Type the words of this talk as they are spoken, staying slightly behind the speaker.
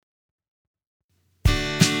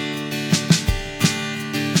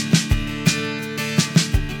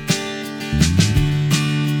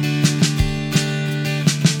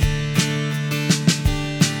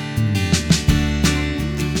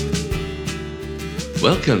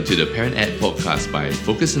Welcome to the Parent Ed podcast by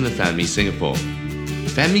Focus on the Family Singapore.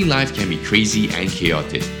 Family life can be crazy and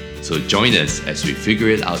chaotic, so join us as we figure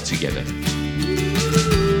it out together.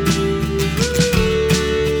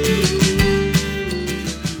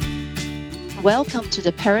 Welcome to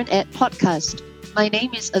the Parent Ed podcast. My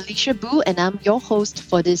name is Alicia Boo and I'm your host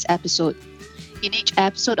for this episode. In each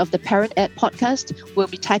episode of the Parent Ed podcast, we'll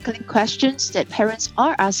be tackling questions that parents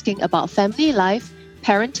are asking about family life,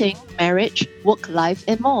 parenting, marriage, work life,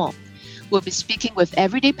 and more. We'll be speaking with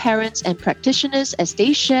everyday parents and practitioners as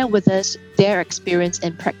they share with us their experience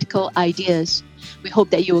and practical ideas. We hope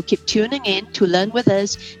that you will keep tuning in to learn with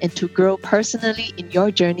us and to grow personally in your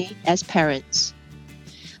journey as parents.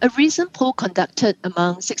 A recent poll conducted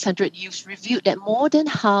among 600 youths revealed that more than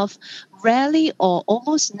half rarely or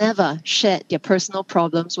almost never shared their personal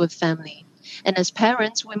problems with family. And as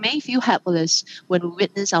parents, we may feel helpless when we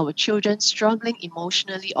witness our children struggling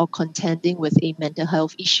emotionally or contending with a mental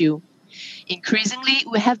health issue. Increasingly,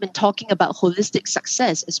 we have been talking about holistic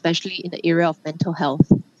success, especially in the area of mental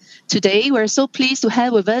health. Today, we're so pleased to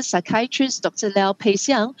have with us psychiatrist Dr. Liao Pei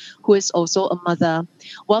Xiang, who is also a mother.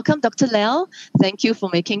 Welcome, Dr. Liao. Thank you for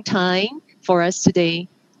making time for us today.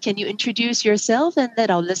 Can you introduce yourself and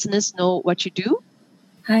let our listeners know what you do?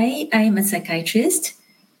 Hi, I am a psychiatrist,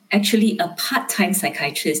 actually a part-time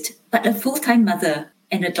psychiatrist, but a full-time mother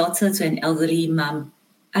and a daughter to an elderly mom.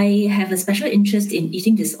 I have a special interest in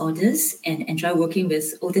eating disorders and enjoy working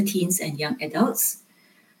with older teens and young adults.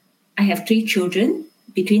 I have 3 children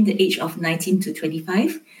between the age of 19 to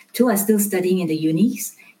 25. 2 are still studying in the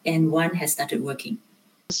unis and 1 has started working.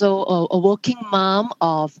 So a working mom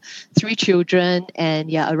of 3 children and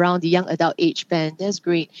around the young adult age band. That's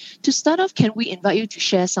great. To start off, can we invite you to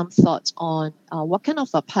share some thoughts on what kind of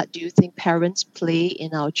a part do you think parents play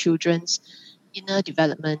in our children's inner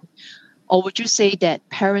development? Or would you say that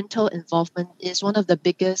parental involvement is one of the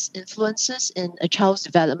biggest influences in a child's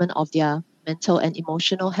development of their mental and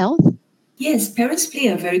emotional health? Yes, parents play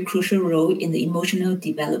a very crucial role in the emotional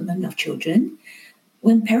development of children.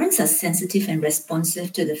 When parents are sensitive and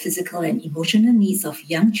responsive to the physical and emotional needs of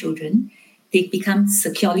young children, they become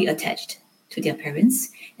securely attached to their parents,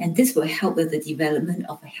 and this will help with the development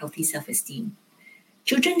of a healthy self-esteem.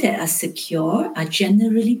 Children that are secure are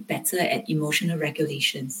generally better at emotional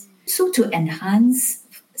regulations. So to enhance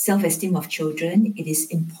self-esteem of children, it is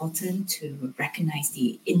important to recognize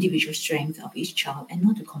the individual strength of each child and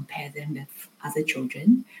not to compare them with other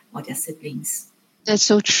children or their siblings. That's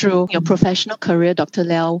so true. Your professional career, Dr.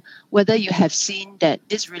 Liao, whether you have seen that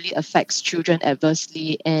this really affects children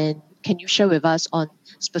adversely, and can you share with us on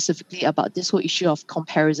specifically about this whole issue of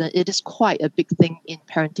comparison? It is quite a big thing in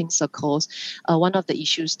parenting circles. One of the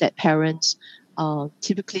issues that parents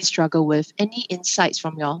typically struggle with. Any insights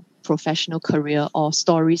from your professional career or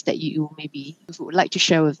stories that you maybe would like to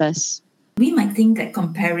share with us? We might think that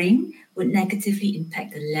comparing would negatively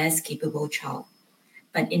impact the less capable child.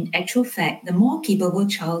 But in actual fact, the more capable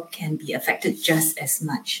child can be affected just as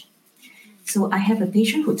much. So I have a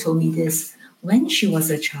patient who told me this. When she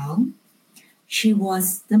was a child, she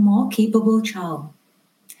was the more capable child.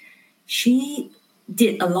 She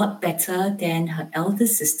did a lot better than her elder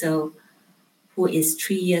sister, who is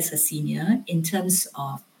 3 years her senior, in terms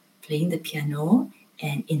of playing the piano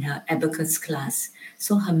and in her abacus class.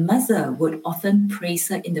 So her mother would often praise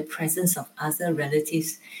her in the presence of other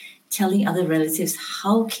relatives, telling other relatives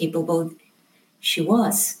how capable she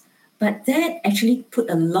was. But that actually put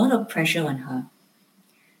a lot of pressure on her.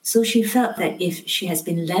 So she felt that if she has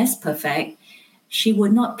been less perfect, she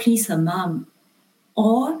would not please her mom,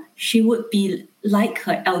 or she would be like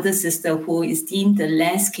her elder sister, who is deemed the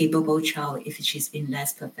less capable child if she's been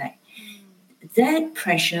less perfect. That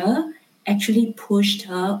pressure actually pushed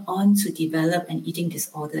her on to develop an eating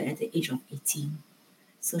disorder at the age of 18.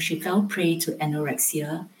 So she fell prey to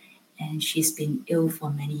anorexia, and she's been ill for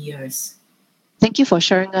many years. Thank you for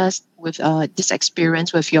sharing us with this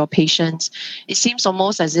experience with your patients. It seems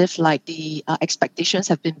almost as if like the expectations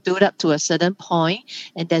have been built up to a certain point,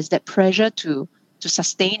 and there's that pressure to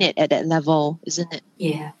sustain it at that level, isn't it?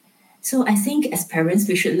 Yeah. So I think as parents,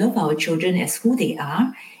 we should love our children as who they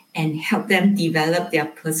are and help them develop their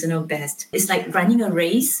personal best. It's like running a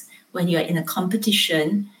race. When you're in a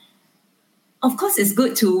competition, of course, it's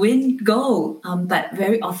good to win gold, but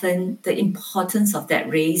very often the importance of that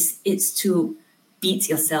race is to beat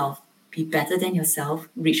yourself, be better than yourself,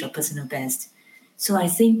 reach your personal best. So I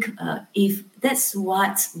think if that's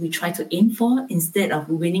what we try to aim for instead of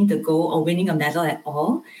winning the gold or winning a medal at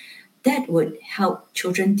all, that would help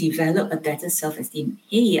children develop a better self-esteem.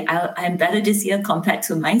 Hey, I'm better this year compared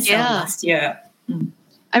to myself last year.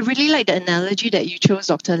 I really like the analogy that you chose,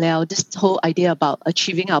 Dr. Liao, this whole idea about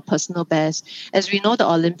achieving our personal best. As we know, the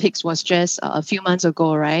Olympics was just a few months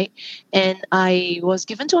ago, right? And I was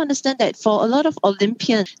given to understand that for a lot of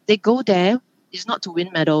Olympians, they go there is not to win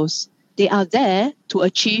medals. They are there to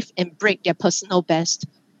achieve and break their personal best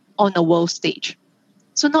on a world stage.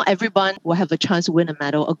 So not everyone will have a chance to win a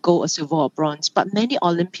medal, a gold, a silver, or bronze, but many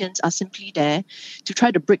Olympians are simply there to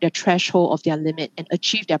try to break the threshold of their limit and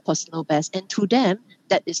achieve their personal best. And to them,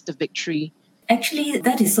 that is the victory. Actually,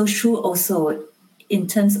 that is so true also in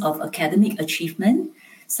terms of academic achievement.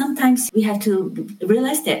 Sometimes we have to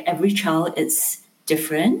realize that every child is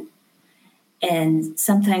different. And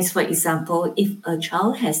sometimes, for example, if a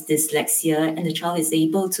child has dyslexia and the child is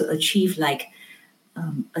able to achieve like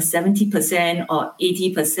a 70% or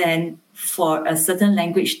 80% for a certain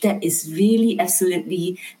language, that is really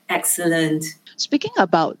absolutely excellent. Speaking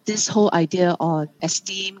about this whole idea on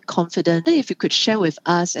esteem, confidence, if you could share with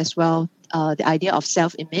us as well the idea of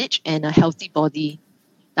self-image and a healthy body,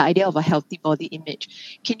 the idea of a healthy body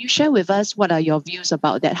image. Can you share with us what are your views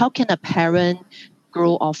about that? How can a parent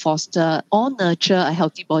grow or foster or nurture a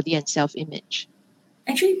healthy body and self-image?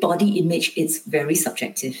 Actually, body image is very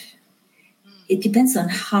subjective. It depends on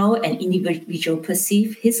how an individual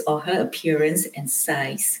perceives his or her appearance and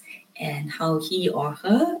size, and how he or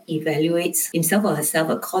her evaluates himself or herself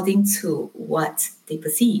according to what they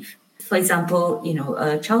perceive. For example,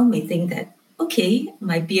 a child may think that, okay,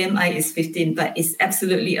 my BMI is 15, but it's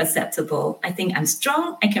absolutely acceptable. I think I'm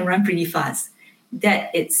strong, I can run pretty fast.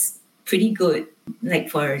 That it's pretty good. Like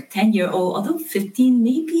for a 10-year-old, although 15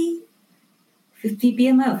 maybe 50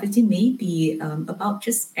 BMI or 15 may be about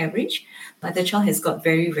just average, but the child has got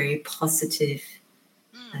very, very positive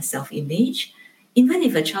self-image. Even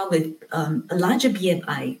if a child with a larger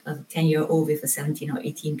BMI, a 10-year-old with a 17 or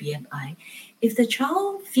 18 BMI, if the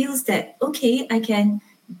child feels that, okay, I can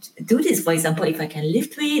do this, for example, if I can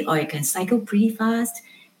lift weight or I can cycle pretty fast,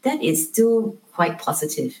 that is still quite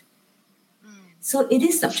positive. So it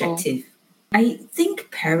is subjective. I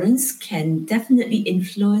think parents can definitely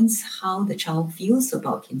influence how the child feels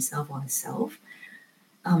about himself or herself.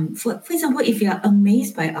 For example, if we are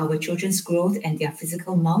amazed by our children's growth and their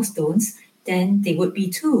physical milestones, then they would be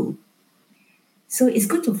too. So it's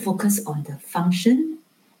good to focus on the function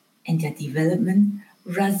and their development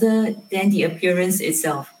rather than the appearance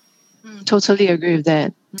itself. Totally agree with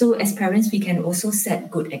that. So as parents, we can also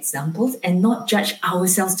set good examples and not judge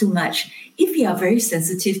ourselves too much. If we are very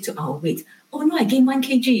sensitive to our weight, oh no, I gained 1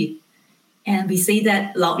 kg, and we say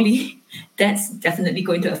that loudly, that's definitely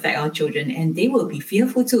going to affect our children, and they will be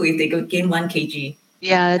fearful too if they gain 1 kg.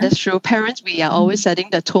 Yeah, that's true. Parents, we are always setting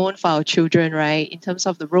the tone for our children, right? In terms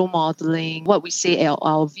of the role modeling, what we say,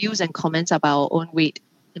 our views and comments about our own weight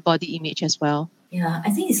and body image as well. Yeah, I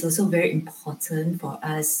think it's also very important for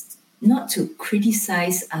us not to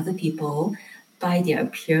criticize other people by their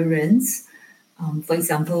appearance. For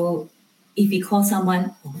example, if we call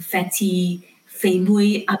someone fatty, fei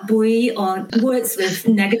mui, abui, or words with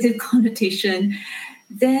negative connotation,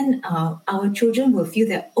 then our children will feel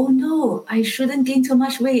that, oh no, I shouldn't gain too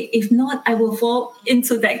much weight. If not, I will fall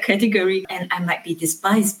into that category and I might be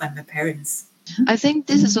despised by my parents. I think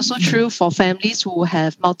this is also true for families who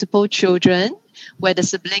have multiple children, where the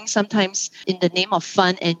siblings sometimes, in the name of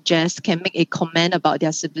fun and jest, can make a comment about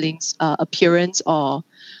their siblings' appearance or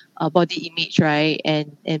body image, right?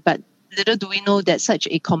 But little do we know that such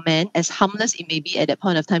a comment, as harmless it may be at that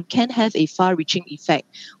point of time, can have a far-reaching effect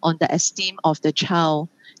on the esteem of the child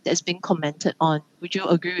that's being commented on. Would you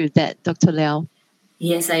agree with that, Dr. Liao?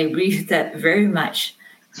 Yes, I agree with that very much.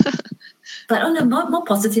 But on a more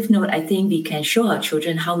positive note, I think we can show our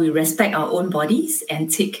children how we respect our own bodies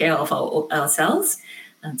and take care of ourselves,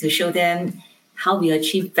 to show them how we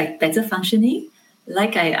achieve better functioning.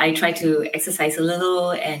 Like I try to exercise a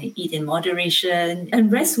little and eat in moderation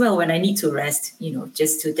and rest well when I need to rest,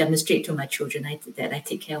 just to demonstrate to my children that I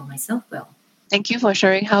take care of myself well. Thank you for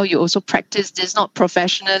sharing how you also practice this, not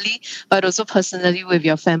professionally, but also personally with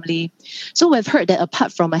your family. So we've heard that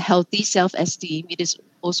apart from a healthy self-esteem, it is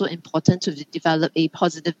also important to develop a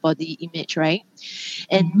positive body image, right?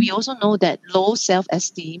 And we also know that low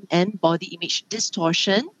self-esteem and body image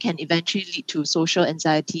distortion can eventually lead to social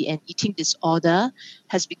anxiety, and eating disorder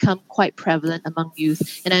has become quite prevalent among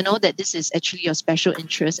youth. And I know that this is actually your special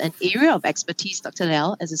interest and area of expertise, Dr.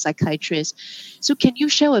 Liao, as a psychiatrist. So can you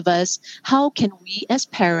share with us how can we as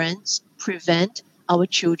parents prevent our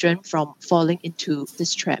children from falling into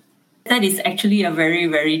this trap? That is actually a very,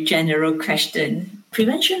 very general question.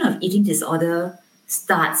 Prevention of eating disorder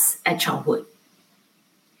starts at childhood.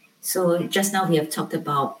 So just now we have talked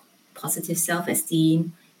about positive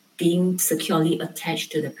self-esteem, being securely attached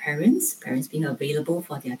to the parents being available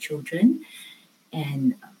for their children,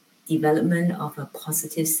 and development of a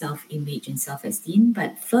positive self-image and self-esteem.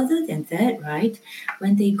 But further than that, right,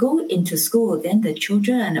 when they go into school, then the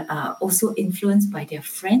children are also influenced by their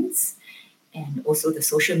friends and also the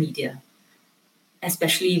social media,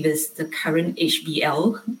 especially with the current HBL.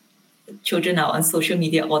 Children are on social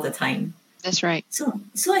media all the time. That's right.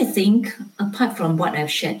 So I think, apart from what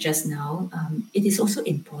I've shared just now, it is also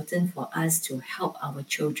important for us to help our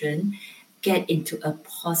children get into a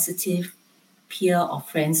positive peer or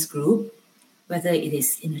friends group, whether it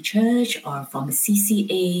is in a church or from a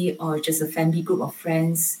CCA or just a family group of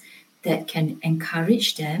friends that can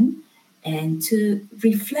encourage them and to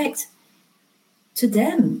reflect to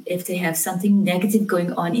them if they have something negative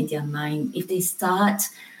going on in their mind. If they start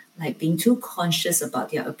like being too conscious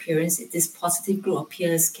about their appearance, this positive group of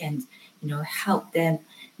peers can, help them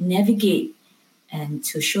navigate and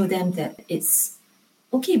to show them that it's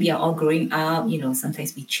okay, we are all growing up,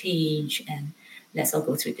 sometimes we change, and let's all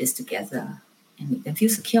go through this together and make them feel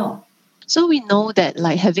secure. So we know that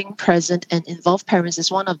like having present and involved parents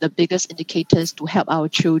is one of the biggest indicators to help our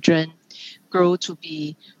children grow to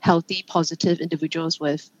be healthy, positive individuals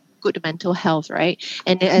with good mental health, right?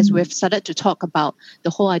 And as we've started to talk about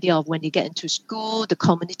the whole idea of when they get into school, the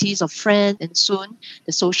communities of friends, and soon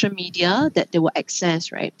the social media that they will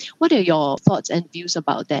access, right? What are your thoughts and views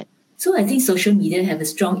about that? So I think social media have a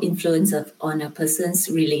strong influence on a person's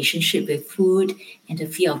relationship with food and the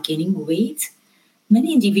fear of gaining weight.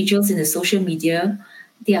 Many individuals in the social media,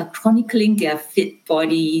 they are chronicling their fit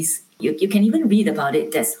bodies. You can even read about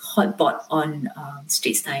it. That's Hotbot on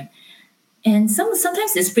Straits Time. And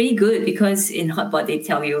sometimes it's pretty good because in Hotbot they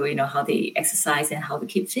tell you, how they exercise and how to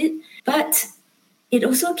keep fit. But it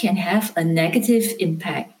also can have a negative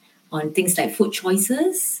impact on things like food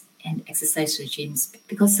choices and exercise regimes,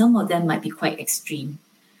 because some of them might be quite extreme.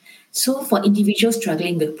 So for individuals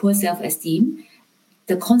struggling with poor self-esteem,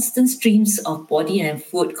 the constant streams of body and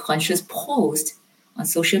food conscious posts on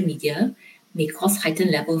social media may cause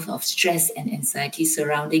heightened levels of stress and anxiety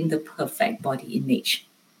surrounding the perfect body image.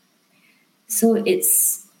 So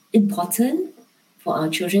it's important for our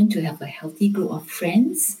children to have a healthy group of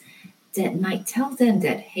friends that might tell them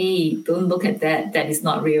that, hey, don't look at that. That is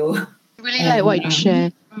not real. I really like what you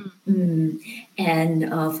share. And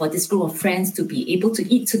for this group of friends to be able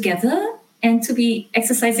to eat together and to be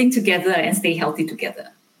exercising together and stay healthy together.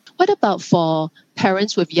 What about for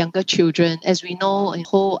parents with younger children? As we know, the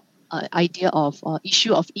whole idea of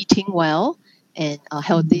issue of eating well and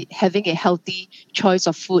having a healthy choice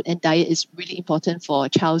of food and diet is really important for a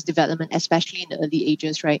child's development, especially in the early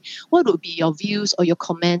ages, right? What would be your views or your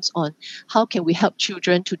comments on how can we help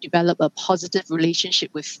children to develop a positive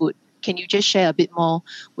relationship with food? Can you just share a bit more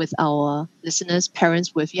with our listeners,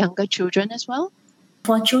 parents with younger children as well?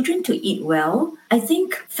 For children to eat well, I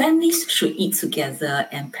think families should eat together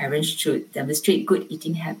and parents should demonstrate good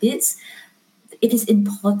eating habits. It is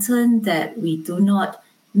important that we do not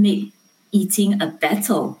make eating a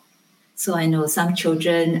battle. So I know some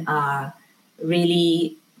children are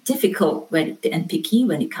really difficult and picky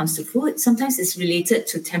when it comes to food. Sometimes it's related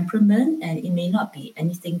to temperament and it may not be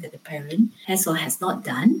anything that the parent has or has not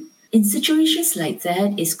done. In situations like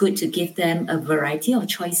that, it's good to give them a variety of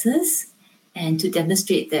choices and to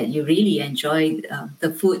demonstrate that you really enjoy the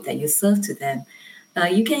food that you serve to them.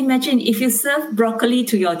 You can imagine if you serve broccoli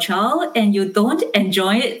to your child and you don't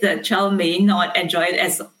enjoy it, the child may not enjoy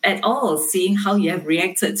it at all, seeing how you have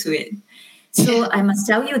reacted to it. So I must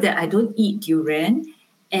tell you that I don't eat durian,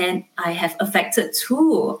 and I have affected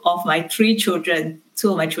two of my children.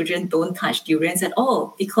 Two of my children don't touch durians at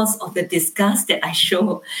all because of the disgust that I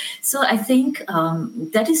show. So I think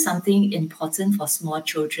that is something important for small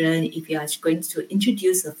children. If you are going to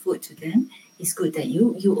introduce a food to them, it's good that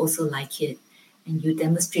you also like it. And you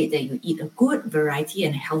demonstrate that you eat a good variety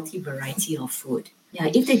and healthy variety of food. Yeah,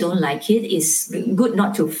 if they don't like it, it's good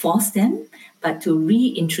not to force them, but to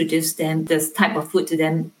reintroduce them this type of food to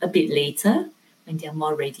them a bit later when they're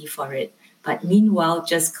more ready for it. But meanwhile,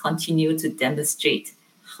 just continue to demonstrate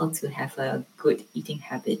how to have a good eating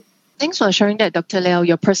habit. Thanks for sharing that, Dr. Liao,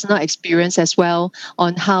 your personal experience as well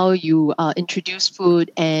on how you introduce food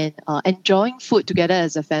and enjoying food together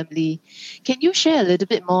as a family. Can you share a little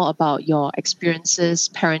bit more about your experiences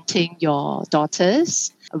parenting your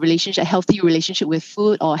daughters, a healthy relationship with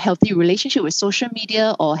food or healthy relationship with social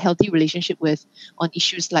media or healthy relationship on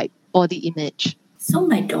issues like body image? So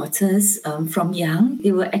my daughters, from young,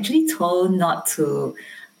 they were actually told not to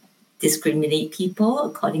discriminate people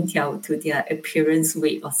according to their appearance,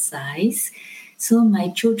 weight, or size. So my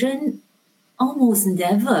children almost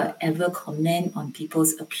never ever comment on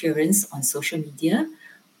people's appearance on social media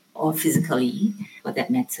or physically, for that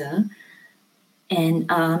matter. And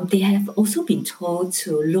they have also been told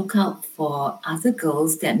to look out for other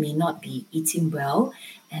girls that may not be eating well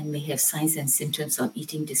and may have signs and symptoms of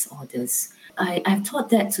eating disorders. I've taught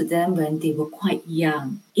that to them when they were quite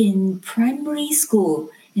young. In primary school,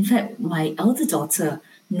 in fact, my elder daughter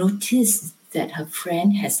noticed that her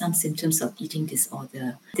friend has some symptoms of eating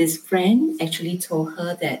disorder. This friend actually told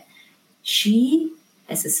her that she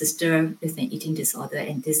has a sister with an eating disorder,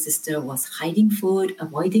 and this sister was hiding food,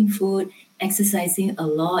 avoiding food, exercising a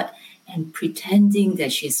lot, and pretending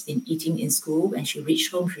that she's been eating in school. When she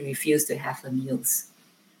reached home, she refused to have her meals.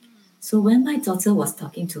 So when my daughter was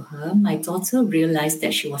talking to her, my daughter realized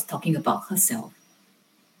that she was talking about herself.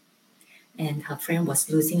 And her friend was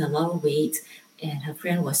losing a lot of weight, and her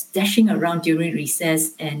friend was dashing around during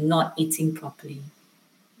recess and not eating properly.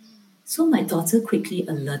 So my daughter quickly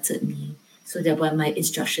alerted me, so that when my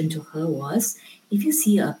instruction to her was, if you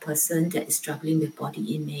see a person that is struggling with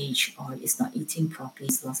body image or is not eating properly,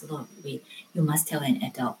 has lost a lot of weight, you must tell an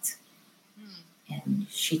adult. And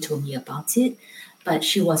she told me about it. But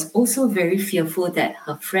she was also very fearful that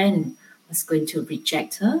her friend was going to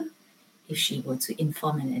reject her if she were to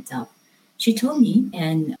inform an adult. She told me,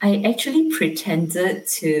 and I actually pretended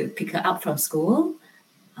to pick her up from school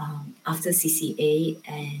after CCA,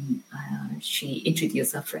 and she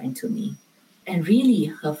introduced her friend to me. And really,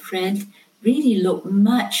 her friend really looked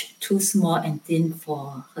much too small and thin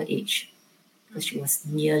for her age, because she was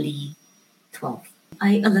nearly 12.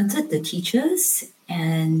 I alerted the teachers,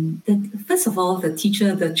 and first of all, the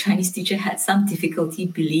Chinese teacher, had some difficulty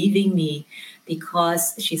believing me,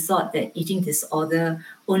 because she thought that eating disorder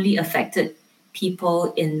only affected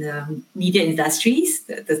people in the media industries,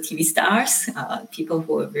 the TV stars, people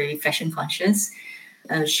who are very fashion conscious.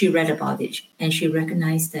 She read about it, and she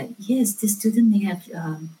recognized that, yes, this student may have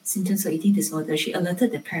symptoms of eating disorder. She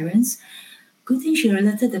alerted the parents. Good thing she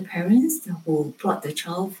alerted the parents who brought the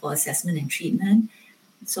child for assessment and treatment.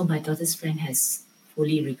 So my daughter's friend has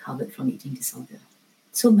fully recovered from eating disorder.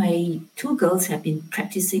 So my two girls have been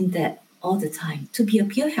practicing that all the time, to be a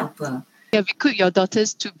peer helper. Yeah, recruit your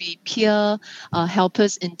daughters to be peer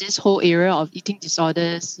helpers in this whole area of eating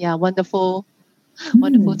disorders. Yeah, wonderful.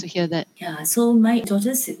 Wonderful to hear that. Yeah, so my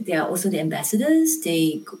daughters, they are also the ambassadors.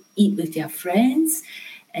 They eat with their friends,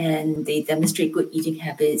 and they demonstrate good eating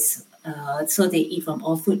habits. So they eat from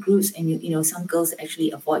all food groups, and some girls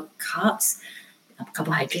actually avoid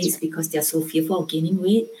carbohydrates, because they're so fearful of gaining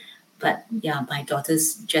weight. But yeah, my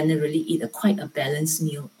daughters generally eat quite a balanced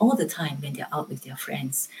meal all the time when they're out with their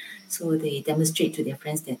friends. So they demonstrate to their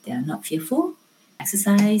friends that they are not fearful.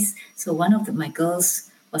 Exercise. So one of my girls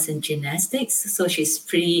was in gymnastics, so she's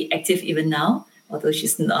pretty active even now, although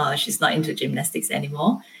she's not into gymnastics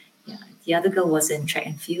anymore. Yeah, the other girl was in track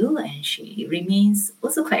and field, and she remains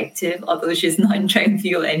also quite active, although she's not in track and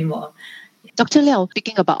field anymore. Dr. Liao,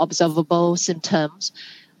 speaking about observable symptoms,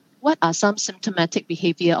 what are some symptomatic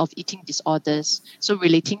behavior of eating disorders? So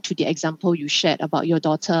relating to the example you shared about your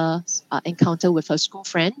daughter's encounter with her school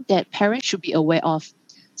friend, that parents should be aware of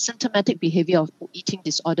symptomatic behavior of eating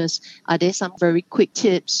disorders. Are there some very quick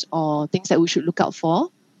tips or things that we should look out for?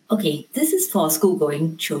 Okay, this is for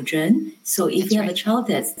school-going children. So if you have a child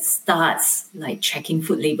that starts like checking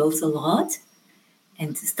food labels a lot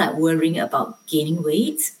and start worrying about gaining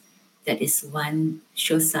weight, that is one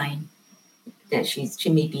sure sign that she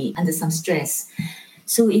may be under some stress.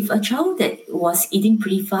 So if a child that was eating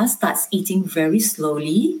pretty fast starts eating very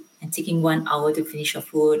slowly and taking 1 hour to finish her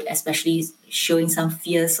food, especially showing some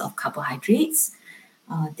fears of carbohydrates,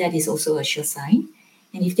 that is also a sure sign.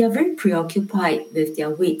 And if they are very preoccupied with their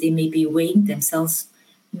weight, they may be weighing themselves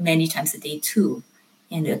many times a day too.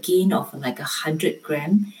 And a gain of like 100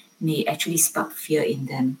 gram may actually spark fear in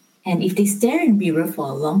them. And if they stare in mirror for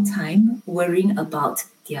a long time, worrying about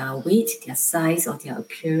their weight, their size, or their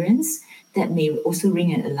appearance, that may also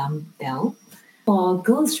ring an alarm bell. For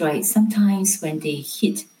girls, right, sometimes when they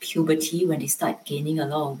hit puberty, when they start gaining a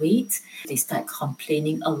lot of weight, they start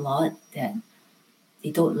complaining a lot that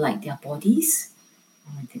they don't like their bodies.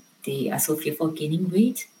 They are so fearful of gaining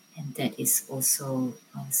weight, and that is also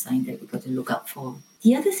a sign that we've got to look out for.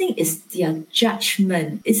 The other thing is their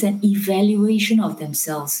judgment. It's an evaluation of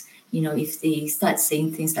themselves. If they start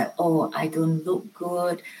saying things like, oh, I don't look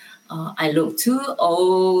good, I look too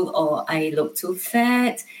old, or I look too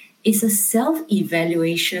fat, it's a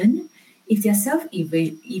self-evaluation. If their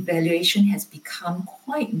self-evaluation has become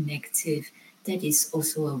quite negative, that is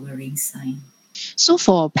also a worrying sign. So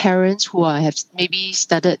for parents who have maybe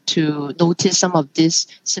started to notice some of this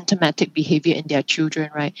symptomatic behavior in their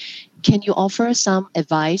children, right? Can you offer some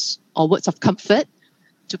advice or words of comfort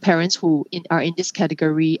to parents who are in this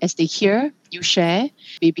category as they hear you share,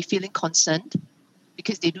 maybe feeling concerned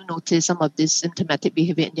because they do notice some of this symptomatic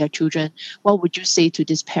behavior in their children? What would you say to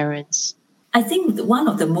these parents? I think one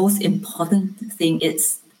of the most important thing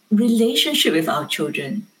is relationship with our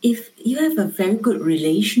children. If you have a very good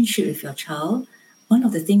relationship with your child, one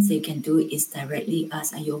of the things they can do is directly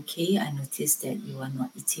ask, "Are you okay? I noticed that you are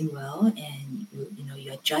not eating well, and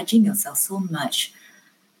you're judging yourself so much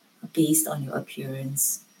based on your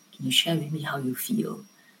appearance. Can you share with me how you feel?"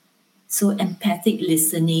 So empathic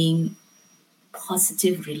listening,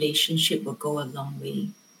 positive relationship will go a long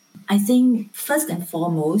way. I think first and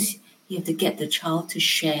foremost, you have to get the child to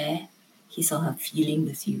share his or her feeling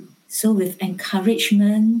with you. So with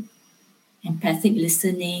encouragement, empathic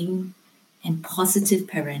listening, and positive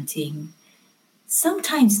parenting,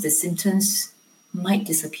 sometimes the symptoms might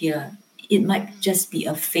disappear. It might just be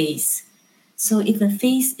a phase. So if the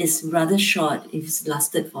phase is rather short, if it's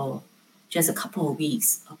lasted for just a couple of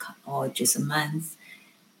weeks or just a month,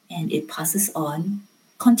 and it passes on,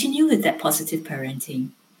 continue with that positive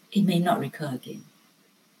parenting. It may not recur again.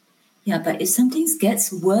 Yeah, but if something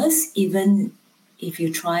gets worse, even if you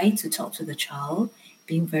try to talk to the child,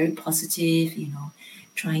 being very positive,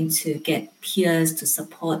 trying to get peers to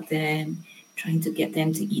support them, trying to get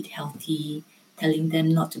them to eat healthy, telling them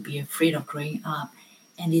not to be afraid of growing up,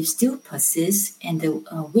 and it still persists and the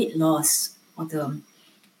weight loss or the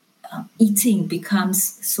eating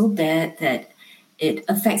becomes so bad that it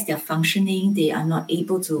affects their functioning, they are not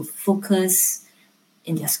able to focus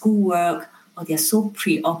in their schoolwork, or they're so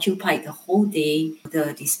preoccupied the whole day,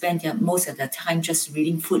 they spend most of their time just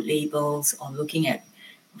reading food labels or looking at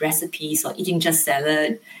recipes or eating just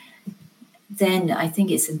salad, then I think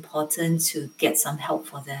it's important to get some help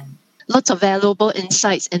for them. Lots of valuable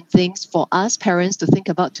insights and things for us parents to think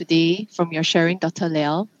about today from your sharing, Dr.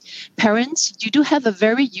 Liao. Parents, you do have a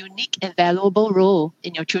very unique and valuable role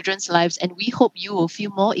in your children's lives, and we hope you will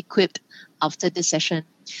feel more equipped after this session.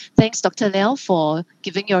 Thanks, Dr. Liao, for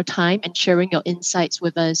giving your time and sharing your insights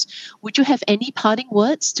with us. Would you have any parting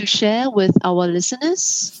words to share with our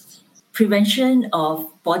listeners? Prevention of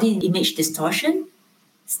body image distortion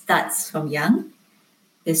starts from young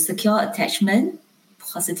with secure attachment,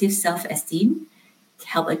 positive self-esteem,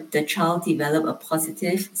 help the child develop a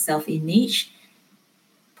positive self-image,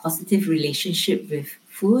 positive relationship with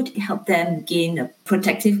food, help them gain a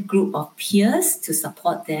protective group of peers to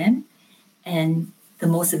support them, and the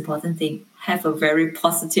most important thing, have a very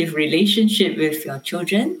positive relationship with your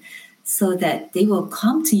children so that they will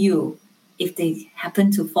come to you if they happen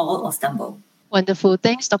to fall or stumble. Wonderful.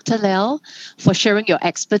 Thanks, Dr. Liao, for sharing your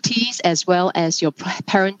expertise as well as your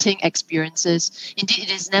parenting experiences. Indeed, it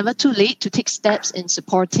is never too late to take steps in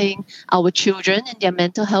supporting our children in their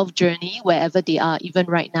mental health journey wherever they are, even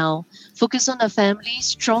right now. Focus on the Family.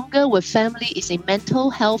 Stronger with Family is a mental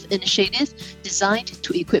health initiative designed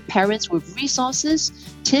to equip parents with resources,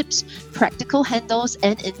 tips, practical handles,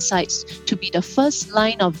 and insights to be the first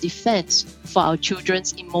line of defense for our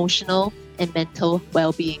children's emotional and mental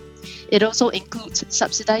well-being. It also includes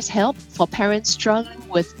subsidized help for parents struggling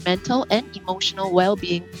with mental and emotional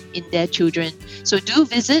well-being in their children. So do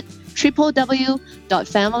visit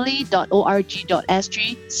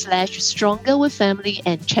www.family.org.sg/strongerwithfamily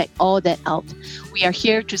and check all that out. We are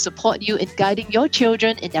here to support you in guiding your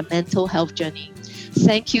children in their mental health journey.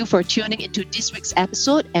 Thank you for tuning into this week's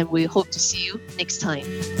episode, and we hope to see you next time.